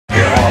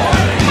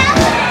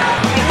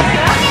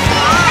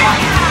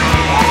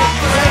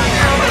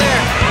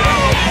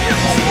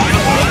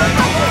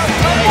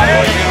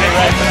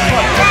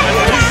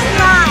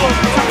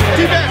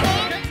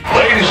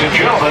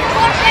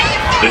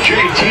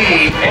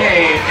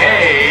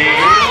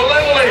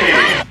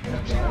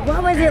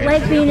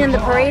in the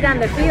parade on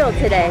the field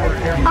today?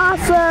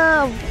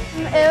 Awesome!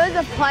 It was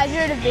a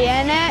pleasure to be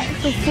in it,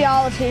 to see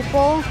all the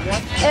people.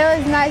 It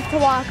was nice to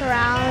walk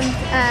around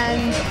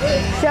and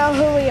show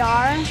who we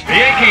are. The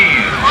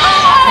Yankees,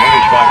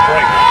 managed by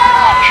Frank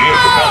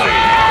Giacopelli.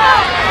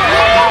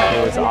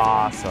 It was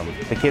awesome.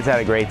 The kids had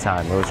a great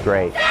time. It was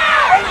great.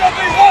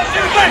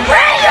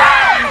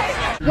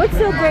 What's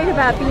so great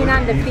about being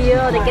on the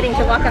field and getting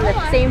to walk on the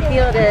same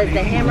field as the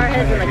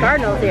Hammerheads and the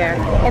Cardinals here?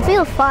 It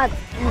feels fun,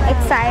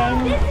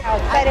 exciting.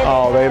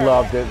 Oh, they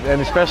loved it, and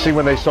especially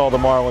when they saw the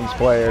Marlins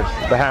players,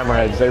 the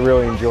Hammerheads, they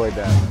really enjoyed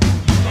that.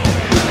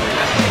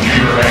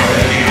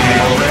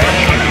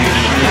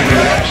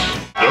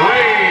 The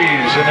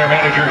Rays and their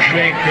manager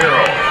Shane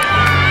Carroll.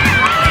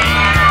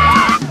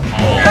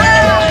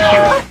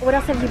 What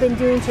else have you been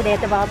doing today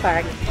at the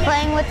ballpark?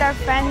 Playing with our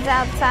friends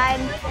outside,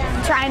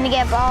 trying to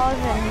get balls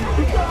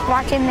and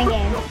watching the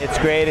game. It's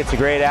great. It's a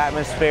great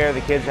atmosphere.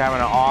 The kids are having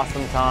an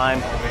awesome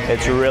time.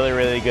 It's really,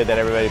 really good that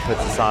everybody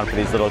puts this on for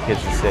these little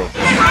kids to see.